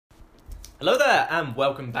Hello there, and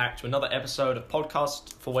welcome back to another episode of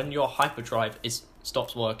Podcast for When Your Hyperdrive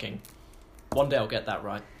stops working. One day I'll get that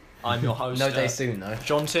right. I'm your host. No day soon, though.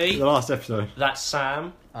 John T. The last episode. That's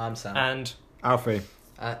Sam. I'm Sam. And Alfie.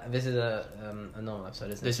 This is a normal episode,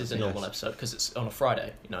 isn't it? this is a normal episode because it's on a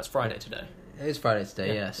Friday. You know, it's Friday today. It is Friday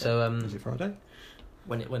today, yeah. So Is it Friday?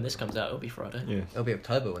 When this comes out, it'll be Friday. Yeah. it'll be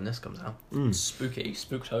October when this comes out. Spooky,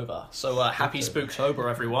 Spooktober. So happy Spooktober,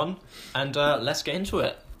 everyone, and let's get into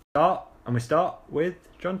it. We start with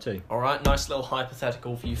John T. All right, nice little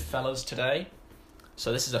hypothetical for you fellas today.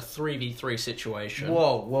 So this is a 3v3 situation.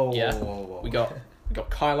 Whoa. We got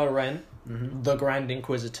Kylo Ren, Mm-hmm. the Grand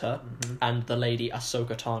Inquisitor, and the Lady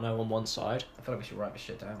Ahsoka Tano on one side. I feel like we should write this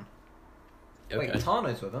shit down. Okay. Wait,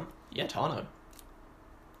 Tano's with him? Yeah, Tano.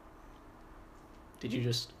 Did you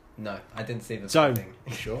just... No, I didn't see the So- thing.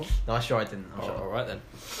 You sure? No, I'm sure I didn't. I'm Oh, sure. alright then.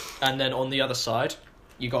 And then on the other side,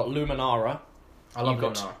 you got Luminara. I love You've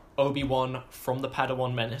got Luminara. Obi-Wan from the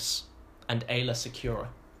Padawan Menace, and Ayla Secura.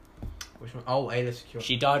 Which one? Oh, Ayla Secure.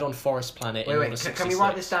 She died on Forest Planet in Order Wait, 66. can we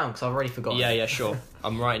write this down? Because I've already forgotten. Yeah, sure.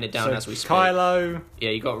 I'm writing it down So as we speak. Kylo. Yeah,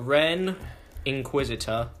 you got Ren,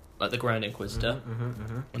 Inquisitor, like the Grand Inquisitor,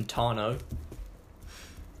 and Tano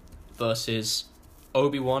versus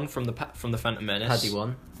Obi-Wan from the Phantom Menace. Paddy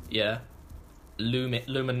one. Yeah.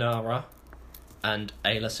 Luminara and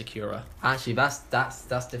Ayla Secura. Actually,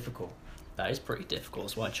 that's difficult. That is pretty difficult,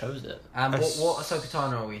 that's why I chose it. And what Ahsoka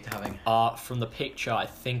Tano are we having? From the picture, I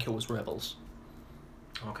think it was Rebels.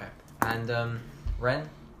 Okay. And Ren?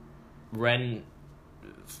 Ren,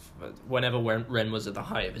 whenever Ren was at the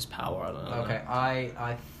height of his power, I don't know. Okay,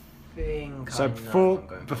 I think. So I know what I'm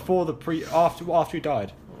going for. after he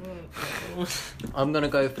died. I'm gonna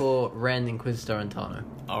go for Ren, Inquisitor, and Tano.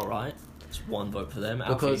 Alright, it's one vote for them.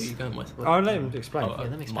 Alfie, Because- who are you going with? I'll let him explain. Oh, Yeah,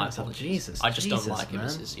 let me explain my myself. apologies. Jesus, I just Jesus, don't like him man.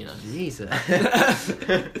 as his, Jesus.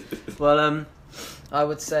 Well, I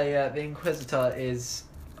would say the Inquisitor is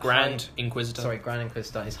Grand Inquisitor. Sorry, Grand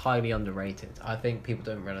Inquisitor is highly underrated. I think people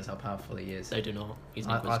don't realize how powerful he is. They do not. He's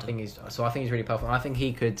an I Inquisitor. think he's really powerful. I think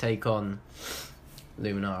he could take on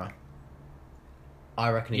Luminara. I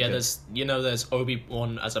reckon he Yeah, could. there's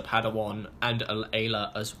Obi-Wan as a Padawan and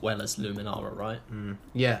Ayla as well as Luminara, right?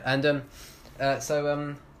 Yeah, and then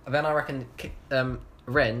I reckon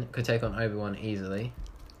Ren could take on Obi-Wan easily.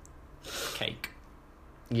 Cake.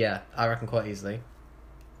 Yeah, I reckon quite easily.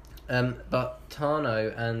 But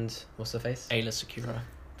Tano and what's her face? Ayla Secura.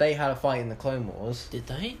 They had a fight in the Clone Wars. Did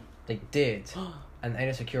they? They did, and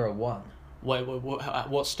Ayla Secura won. Wait, at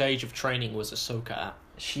what stage of training was Ahsoka at?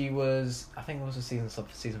 She was, I think it was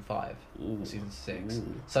season 5, Ooh. or season 6.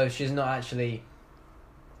 Ooh. So she's not actually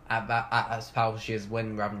at as powerful as she is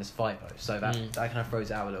when we're having this fight though. So that kind of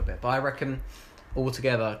throws it out a little bit. But I reckon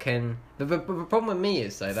altogether the problem with me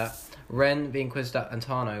is though that Ren, the Inquisitor, and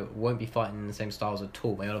Tano won't be fighting in the same styles at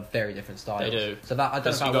all. They are very different styles. They do. So that I don't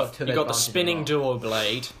know if that worked to You their got the advantage or spinning not. dual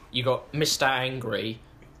blade, you got Mr. Angry,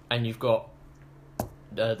 and you've got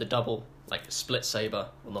the double, like, split saber.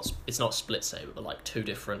 Well, it's not split saber, but like two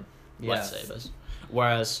different lightsabers.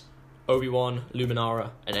 Whereas Obi-Wan, Luminara,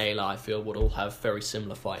 and Ayla, I feel, would all have very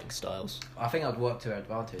similar fighting styles. I think I'd work to their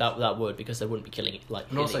advantage. That would, because they wouldn't be hitting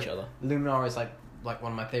And also, each other. Luminara is like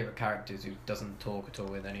one of my favourite characters who doesn't talk at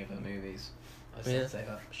all in any of her movies. I Yeah. say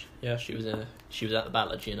that. Yeah, she was at the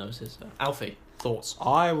Battle of Geonosis. Alfie, thoughts?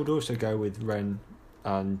 I would also go with Ren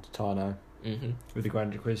and Tano Mm-hmm. with the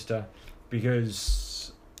Grand Inquisitor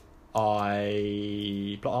because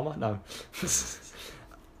plot armor. No,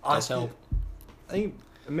 Does help. I think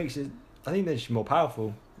it makes it. I think they're just more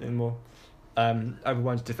powerful and more.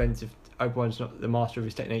 Obi-Wan's defensive. Obi-Wan's not the master of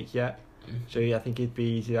his technique yet, so yeah, I think he'd be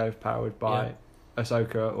easily overpowered by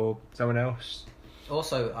Ahsoka or someone else.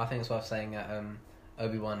 Also, I think it's worth saying that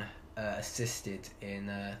Obi-Wan assisted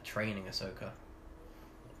in training Ahsoka.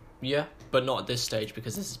 Yeah, but not at this stage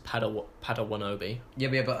because this is Padawan Obi.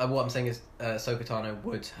 Yeah, but what I'm saying is Ahsoka Tano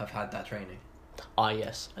would have had that training. Ah,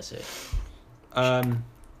 yes, I see.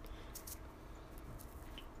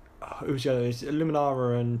 Who's the other? It's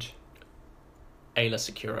Luminara and Ayla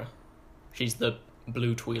Secura. She's the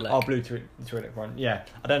blue Twi'lek. Blue Twi'lek one. Yeah,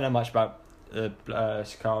 I don't know much about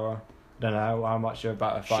Sakara. I don't know how much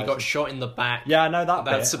about her fight. She got shot in the back. Yeah, I know that.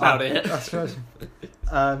 That's bit. about it. That's first.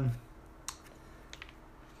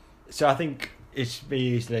 So I think it should be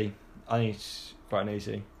easily. I think it's quite an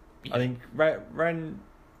easy. Yeah. I think Ren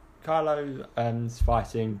Kylo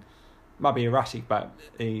fighting might be erratic, but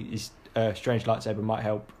his strange lightsaber might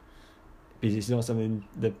help because it's not something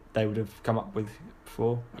that they would have come up with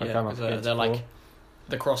before. Yeah, because they're like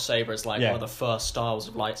the cross saber is like one of the first styles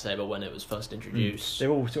of lightsaber when it was first introduced. They're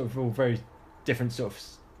all very different sort of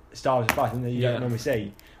styles of fighting that you don't normally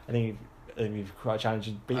see. I think I think we've quite challenged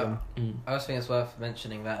and beat them. I also think it's worth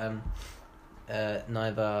mentioning that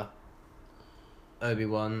neither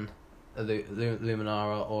Obi-Wan,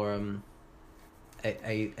 Luminara, or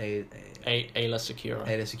Ayla Secura.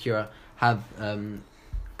 Aayla Secura have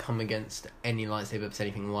come against any lightsaber that's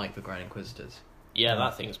anything like the Grand Inquisitors. Yeah,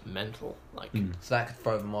 that thing's mental. Like, So that could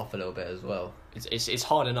throw them off a little bit as well. it's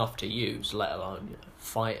hard enough to use, let alone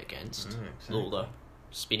fight against Exactly. all the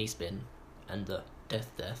spinny spin and the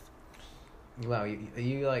death. Wow, is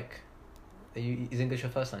English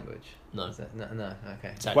your first language? No, No,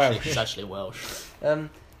 okay. it's actually Welsh.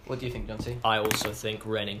 What do you think, John T? I also think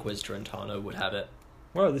Ren, Inquisitor, and Tano would have it.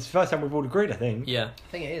 Well, this is the first time we've all agreed, I think. Yeah,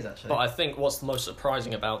 I think it is, actually. but I think what's the most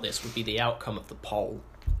surprising about this would be the outcome of the poll.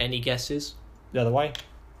 Any guesses? The other way.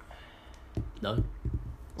 No.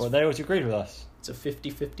 Well, they always agreed with us. It's a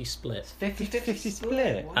 50-50 split. 50-50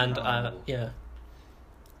 split. Wow. And yeah,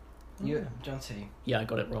 You, John T. yeah, I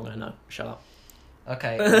got it wrong. I know. Shut up.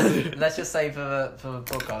 Okay, let's just say for the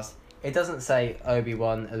podcast, it doesn't say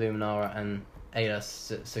Obi-Wan, Illuminara, and Aayla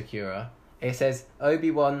Secura. It says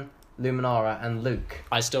Obi-Wan, Luminara, and Luke.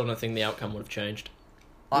 I still don't think the outcome would have changed.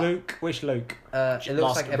 Luke, which Luke? It looks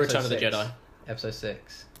Last like episode Return of the 6. Jedi Episode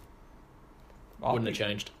 6. wouldn't have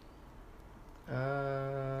changed.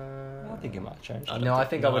 I think it might have changed. I don't No, I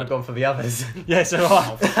think I would have gone for the others. Yeah, so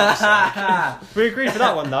Oh, for fuck's sake. we agreed for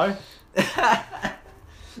that one though.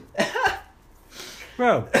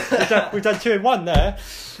 Well, we've done 2 in 1 there.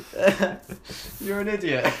 You're an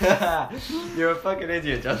idiot. You're a fucking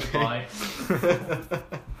idiot, John T. Bye.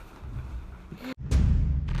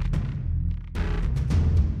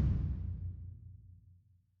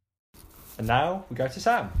 And now we go to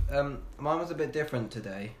Sam. Mine was a bit different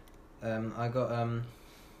today. I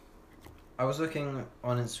was looking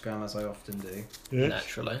on Instagram, as I often do,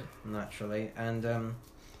 Naturally. and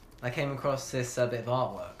I came across this bit of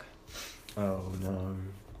artwork. Oh no.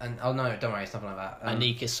 And no, don't worry, it's nothing like that.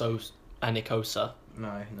 Anikosa.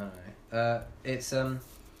 No. It's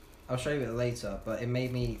I'll show you it later, but it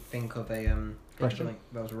made me think of Question? something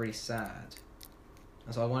that was really sad.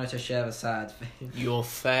 And so I wanted to share the sad thing. Your I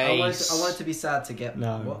face. wanted to be sad to get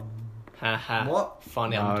No. what? Haha. What?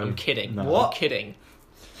 Funny. No. I'm kidding. No. What? I'm kidding.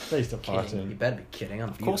 Please stop Kidding. You fighting. better be kidding.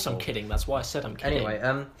 Of course I'm kidding. That's why I said I'm kidding.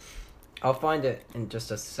 Anyway, I'll find it in just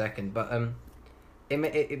a second, but it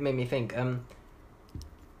made me think.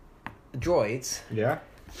 Droids, Yeah?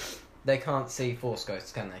 they can't see Force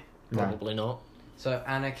ghosts, can they? No. Probably not. So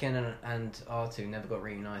Anakin and R2 never got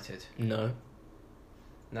reunited. No. And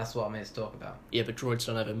that's what I'm here to talk about. Yeah, but droids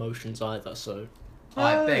don't have emotions either, so...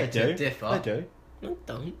 I they beg do. to differ. They do. No, they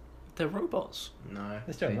don't. They're robots. No,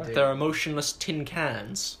 They still don't. do. They're emotionless tin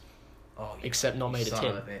cans, Oh, you except not made of son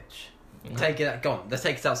tin. of a bitch. Mhm. Take it out. Go on. Let's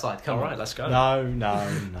take it outside. Come Alright, on. let's go. No.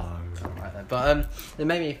 Right then. But it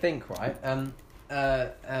made me think. Right.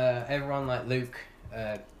 Everyone like Luke,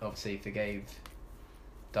 obviously forgave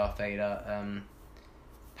Darth Vader.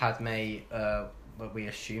 Padme, what we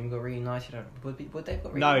assume got reunited. Would they have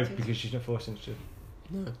got No, reunited? because she's not force sensitive.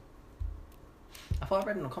 No. I thought I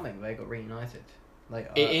read in a comic where they got reunited.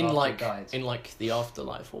 Like In after like he died. in like the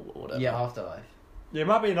afterlife or whatever. Yeah, Afterlife. Yeah, it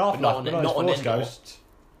might be an not afterlife, on- but not not on force Endor. ghost.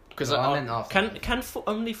 Because No, I meant afterlife. can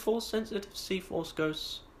only force sensitive see force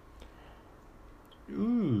ghosts?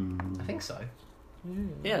 Ooh. I think so.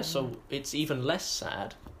 Yeah, so it's even less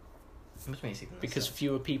sad Which makes it because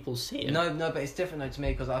fewer people see it. No, but it's different though to me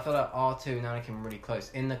because I feel like R2 and Anakin were really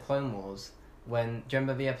close in the Clone Wars. When do you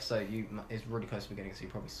remember the episode? It's really close to the beginning, so you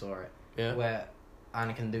probably saw it. Yeah. Where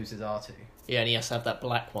Anakin loses R2. Yeah, and he has to have that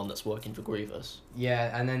black one that's working for Grievous.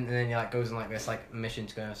 Yeah, and then he like goes on like this like mission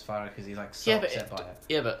to go to Sphara because he's like so Yeah, but upset by it.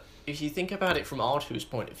 Yeah, but if you think about it from R2's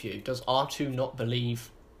point of view, does R2 not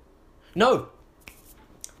believe? No!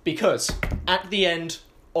 Because at the end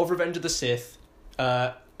of Revenge of the Sith,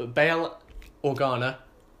 Bail Organa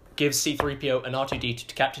gives C-3PO and R2-D2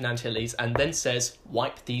 to Captain Antilles and then says,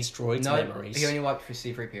 wipe these droids' memories. he only wiped for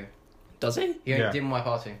C-3PO. Does he? He only Yeah. didn't wipe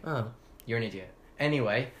R2. Oh. You're an idiot.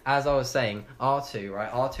 Anyway, as I was saying, R2,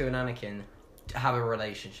 right? R2 and Anakin have a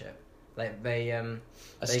relationship. Like they I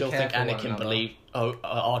they still care think for one Anakin another.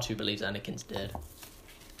 R2 believes Anakin's dead.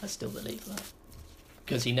 I still believe that.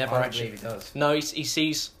 Because he never I don't actually... believe he does. No, he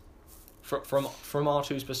sees... From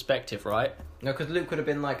R2's perspective, right? No, because Luke would have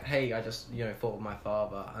been like, "Hey, I just fought with my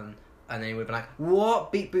father," and then he would have been like,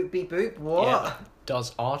 "What? Beep boop beep boop. What?" Yeah.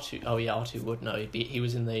 Does R2... Oh, yeah, R2 would know. He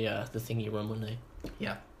was in the thingy room, wasn't he?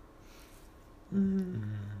 Yeah.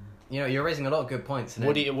 You're raising a lot of good points. and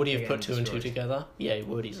Would then he you're have put getting 2 and 2 destroyed. together? Yeah, he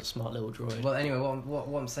would. He's a smart little droid. Well, anyway,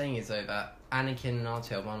 what I'm saying is though that Anakin and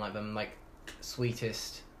R2 are one of like the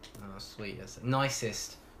sweetest,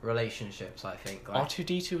 nicest relationships, I think. Like,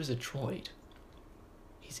 R2D2 is a droid.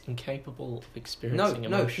 He's incapable of no, experiencing no,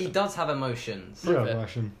 emotion. he does have emotions. Prove Yeah, it.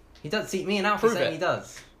 Russian. He does. See, me and Alfie Prove saying it. he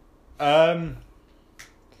does.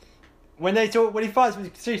 When he fights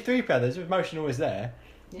with C3PO, there's emotion always there.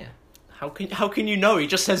 Yeah. How can you know? He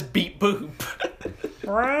just says beep boop.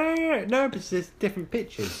 No, but there's different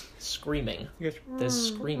pitches. Screaming. He goes, There's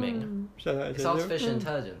screaming. So It's artificial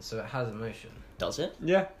intelligence, so it has emotion. Does it?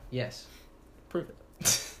 Yeah. Yes. Prove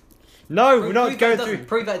it. No, we're not prove going that it through. doesn't.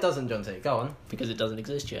 Prove that it doesn't, John T. Go on. Because it doesn't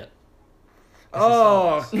exist yet.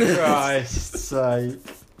 Oh, Christ's sake.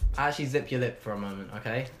 Actually, zip your lip for a moment,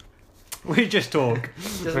 okay? We just talk.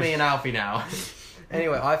 Just me and Alfie now.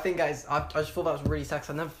 Anyway, I think I just thought that was really sad 'cause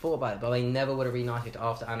I never thought about it, but they never would have reunited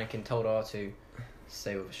after Anakin told R2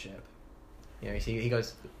 stay with the ship. You know, he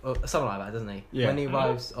goes something like that, doesn't he? Yeah. When he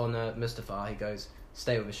arrives on Mustafar, he goes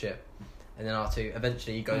stay with the ship, and then R2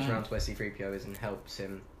 eventually he goes around to where C-3PO is and helps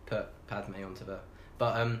him put Padme onto the.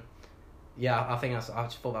 But yeah, I think I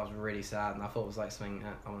just thought that was really sad, and I thought it was like something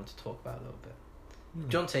I wanted to talk about a little bit.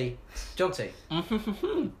 John T,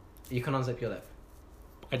 you can unzip your lip.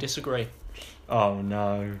 I disagree. Oh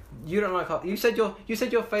no. You don't like you said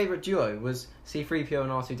your favourite duo was C-3PO and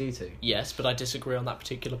R2D2. Yes, but I disagree on that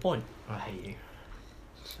particular point. I hate you.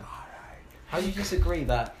 How do you disagree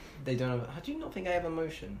that they don't have? How do you not think they have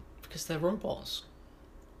emotion? Because they're robots.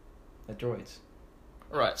 They're droids.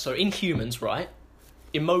 Right, so in humans, right,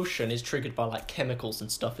 emotion is triggered by like chemicals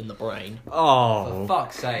and stuff in the brain. For Oh.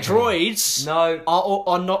 fuck's sake. Droids No.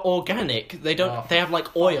 are not organic. They don't. Oh, they have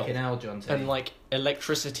like oil Fucking hell, John T. and like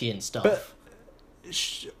electricity and stuff. But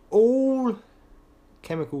all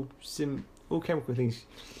chemical things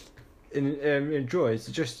in droids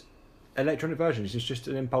are just electronic versions. It's just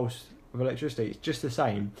an impulse of electricity. It's just the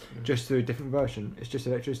same, just through a different version. It's just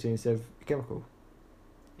electricity instead of chemical.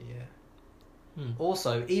 Yeah.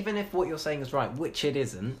 Also, even if what you're saying is right, which it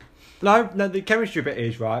isn't. No, the chemistry bit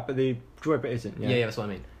is right, but the droid bit isn't. Yeah, that's what I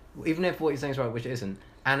mean. Even if what you're saying is right, which it isn't,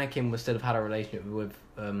 Anakin would still have had a relationship with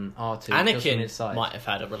R2. just from his Anakin side. might have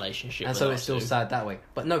had a relationship, And with so it's still R2. sad that way.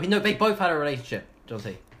 But no, they both had a relationship, John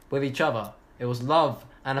T, with each other. It was love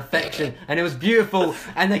and affection, and it was beautiful,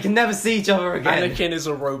 and they can never see each other again. Anakin is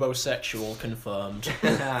a robosexual, confirmed.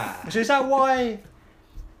 So is that why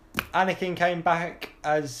Anakin came back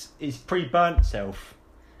as his pre-burnt self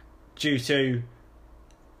due to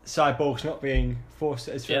cyborgs not being forced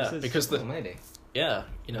as Yeah, forces? because Oh, maybe. yeah,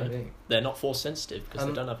 you know, Maybe. they're not force sensitive because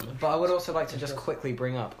they don't have emotion. But I would also like to just quickly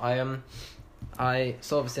bring up, I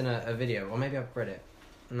saw this in a video, or maybe I've read it.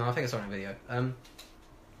 No, I think I saw it in a video.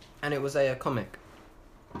 And it was a comic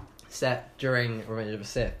set during Revenge of the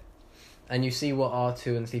Sith. And you see what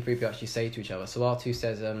R2 and C-3PO actually say to each other. So R2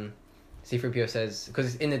 says, C-3PO says, because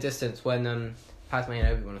it's in the distance when Padme and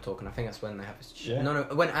Obi-Wan are talking, I think that's when they have this Yeah. No,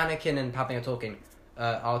 when Anakin and Padme are talking,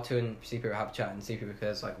 R2 and C-3PO have a chat, and C-3PO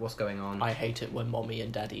says, like, what's going on? I hate it when mommy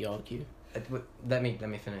and daddy argue. Let me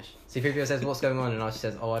finish. C-3PO says, what's going on? And R2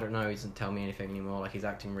 says, oh, I don't know, he doesn't tell me anything anymore, like, he's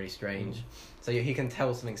acting really strange. So he can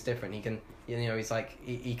tell something's different. He can, you know, he's like,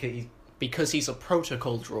 he's... Because he's a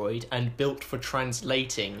protocol droid and built for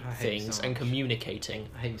translating I hate you things so and much. communicating.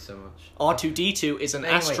 I hate you so much. R2D2 is an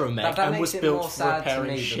Anyway, astromech that and makes was it built more for sad to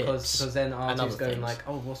repairing me ships. because then and R2's other going things. like,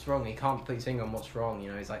 oh, what's wrong? He can't put his finger on what's wrong,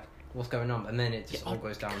 you know, he's like, what's going on? And then it just all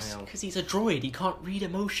goes downhill. Because he's a droid, he can't read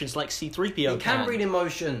emotions like C-3PO He can read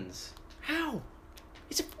emotions. How?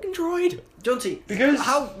 He's a fucking droid. John T, Because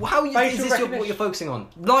how is facial this what recognition- you're focusing on?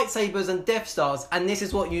 Lightsabers and Death Stars, and this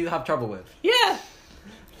is what you have trouble with? Yeah,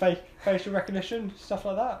 facial recognition, stuff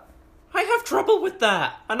like that. I have trouble with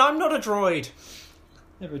that, and I'm not a droid.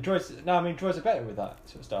 Yeah, but droids. No, I mean droids are better with that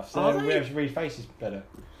sort of stuff. So Are they'll be they? able to read faces better.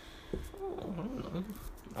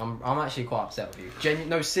 I'm actually quite upset with you.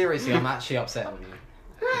 No, seriously, I'm actually upset with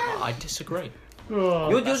you. I disagree.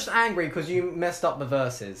 You're just angry because you messed up the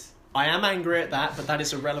verses. I am angry at that, but that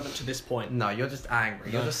is irrelevant to this point. No, you're just angry.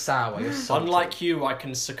 You're No. just sour. You're salty. Unlike you, I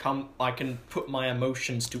can put my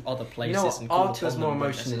emotions to other You places know what? and call R2 has upon more them when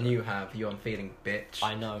emotion than necessary. you have. You, I'm feeling, bitch.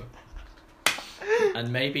 I know.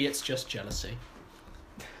 And maybe it's just jealousy.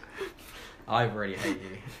 I really hate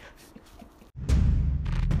you.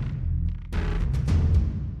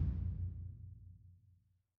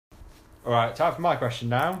 Alright, time for my question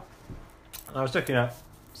now. I was looking at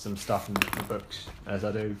some stuff in the books, as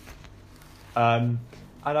I do. And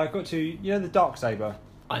I got to, you know, the Darksaber.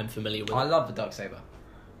 I am familiar with I it. love the Darksaber.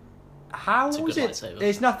 How It's a was good it? lightsaber.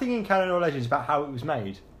 There's nothing in canon or legends about how it was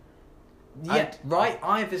made. Yeah, right.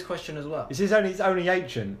 I have this question as well. It's only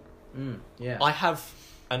ancient. Yeah. I have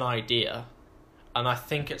an idea, and I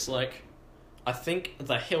think it's like... I think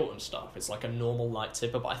the hilt and stuff is like a normal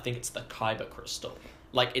lightsaber, but I think it's the Kyber crystal.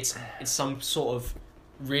 like it's some sort of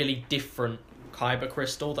really different kyber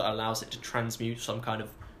crystal that allows it to transmute some kind of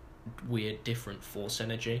weird different force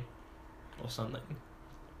energy or something.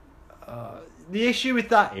 The issue with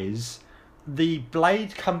that is the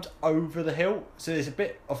blade comes over the hilt, so there's a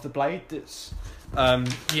bit of the blade that's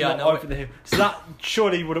not over the hilt. So that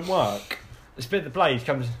surely wouldn't work. This bit of the blade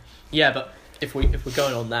comes. Yeah, but if we're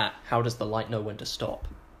going on that, how does the light know when to stop?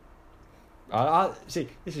 I see.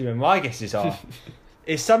 This is where my guesses are.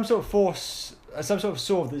 It's some sort of force, some sort of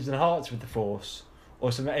sword that's enhanced with the force,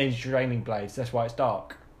 or some energy draining blades. That's why it's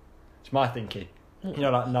dark. It's my thinking. You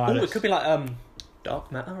know, like Nihilus. Oh, it could be like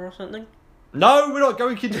dark matter or something. No, we're not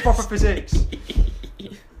going into proper physics.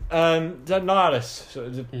 That Nihilus sort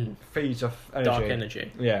of feeds off energy. Dark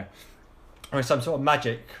energy. Yeah. Or some sort of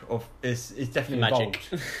magic is definitely Magic.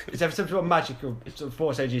 involved. It's some sort of magic or sort of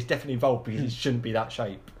force energy is definitely involved because it shouldn't be that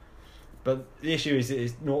shape. But the issue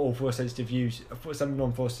is not all force sensitive use. Some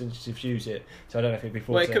non-force sensitives use it, so I don't know if it'd be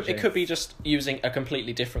force. Well, it could be just using a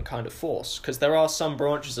completely different kind of force, because there are some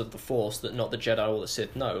branches of the force that not the Jedi or the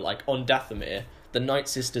Sith know. Like on Dathomir, the Night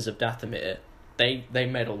Sisters of Dathomir, they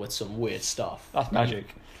meddle with some weird stuff. That's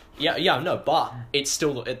magic. Yeah, no, but it's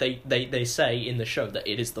still they say in the show that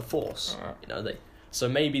it is the Force. Alright. You know, so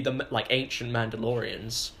maybe the ancient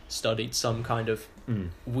Mandalorians studied some kind of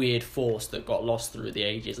weird force that got lost through the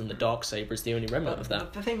ages, and the Darksaber is the only remnant of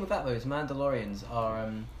that. The thing with that though is Mandalorians are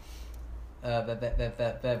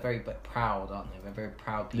they're very proud, aren't they? They're very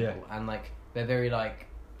proud people, and like they're very like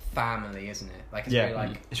family, isn't it? Like it's very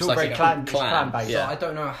like it's all very clan based. So I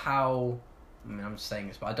don't know how. I mean, I'm just saying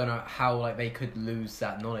this, but I don't know how like they could lose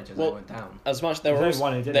that knowledge as they went down. As much they were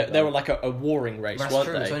like a warring race, That's weren't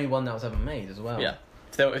true. they? There's only one that was ever made as well. Yeah,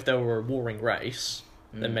 if they were a warring race,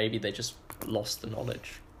 then maybe they just lost the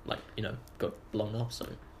knowledge, like got blown off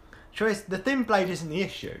something. Sure, the thin blade isn't the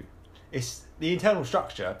issue. It's the internal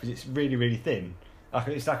structure because it's really really thin.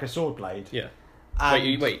 It's like a sword blade. Yeah.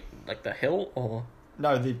 And Wait, like the hilt or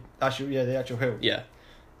no, the actual hilt. Yeah.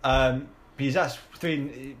 Because that's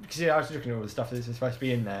thin. Because I was looking at all the stuff that's supposed to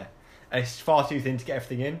be in there, and it's far too thin to get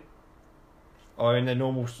everything in, or in a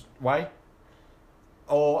normal way.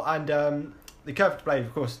 The curved blade,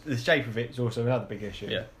 of course, the shape of it is also another big issue.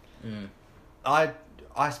 Yeah.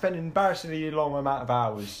 I spent an embarrassingly long amount of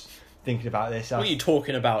hours thinking about this. What are you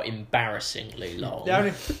talking about? Embarrassingly long.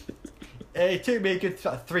 It took me a good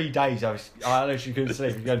 3 days. I literally couldn't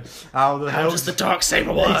sleep. Going, how the hell does the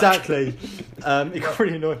Darksaber work? Exactly. It got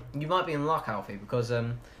really annoying. You might be in luck, Alfie, because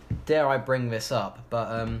dare I bring this up,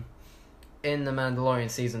 but in The Mandalorian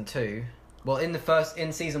season 2, well,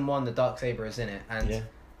 in season 1, the Darksaber is in it, and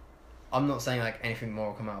I'm not saying like anything more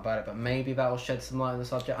will come out about it, but maybe that will shed some light on the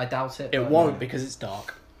subject. I doubt it. It won't because it's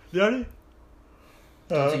dark. The only.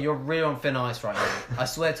 So you're really on thin ice right now. I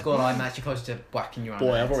swear to God, I'm actually close to whacking you on.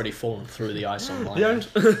 Boy, I've already fallen through the ice on mine.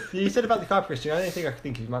 You said about the kyber crystal. The only thing I could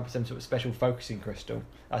think of might be some sort of special focusing crystal.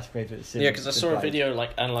 That's favorite. Yeah, because I saw a video like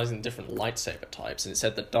analysing different lightsaber types, and it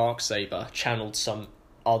said the Darksaber channeled some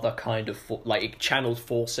other kind of it channeled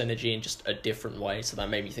force energy in just a different way. So that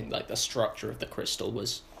made me think like the structure of the crystal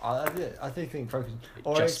was. I do think focusing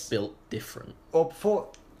just built different. Or before,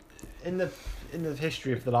 in the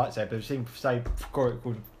history of the lightsaber, we've seen called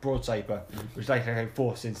broadsaber, which is like a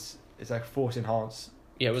force. It's like force enhanced.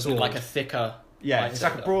 Yeah, it was like a thicker. Yeah, it's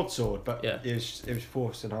like a broadsword, but yeah. it was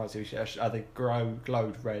force enhanced. It was either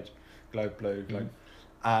glowed red, glowed blue,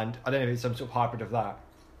 and I don't know if it's some sort of hybrid of that.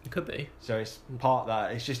 It could be. So it's part of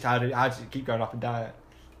that. It's just how does it keep going up and down?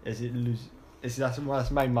 Is it lose? That's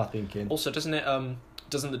made my thinking. Also, doesn't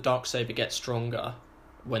the Darksaber get stronger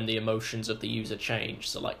when the emotions of the user change?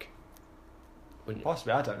 So like.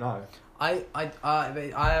 Possibly, I don't know.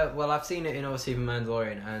 Well, I've seen it in obviously The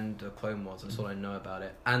Mandalorian and Clone Wars. That's all I know about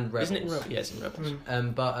it. And Rebels. Isn't it in Rebels? Yes, in Rebels.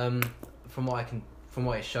 But from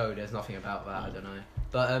what it showed, there's nothing about that. I don't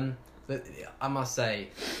know. But I must say,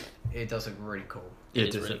 it does look really cool.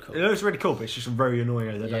 It is really cool. It looks really cool, but it's just very annoying.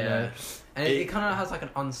 I don't know. And it kind of has like an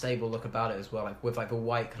unstable look about it as well, like with like the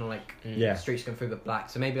white kind of like streaks going through the black.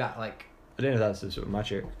 So maybe that like. I don't know if that's the sort of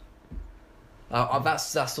magic.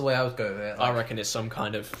 That's the way I would go with it. I reckon it's some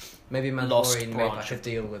kind of maybe lost Mandalorian made like a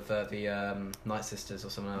deal with the Night Sisters or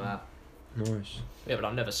something like that. Nice. Yeah, but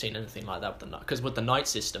I've never seen anything like that with the because with the Night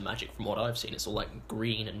Sister magic, from what I've seen, it's all like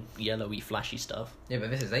green and yellowy, flashy stuff. Yeah, but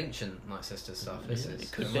this is ancient Night Sister stuff. It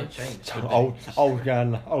could be changed. Old lady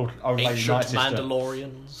ancient Night Sister.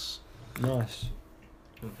 Mandalorians. Nice.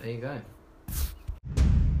 Well, there you go.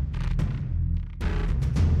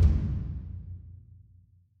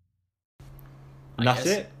 And that's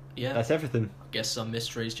it. Yeah. That's everything. I guess some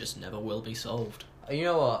mysteries just never will be solved. You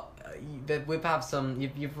know what? we've had some.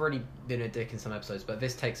 You've already been a dick in some episodes, but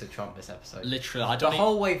this takes a trump. This episode, Literally, I the don't.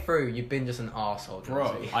 whole way through, you've been just an arsehole, Bro,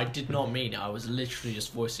 Jonesy. I did not mean it. I was literally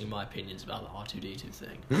just voicing my opinions about the R2D2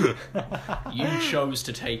 thing. You chose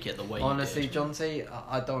to take it the way Honestly, you did. John C,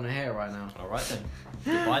 I don't want to hear it right now. Alright then.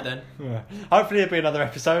 Goodbye then. Yeah. Hopefully it'll be another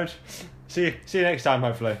episode. See you next time,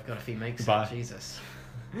 hopefully. God, if he makes Goodbye. it, Jesus.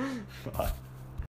 Bye.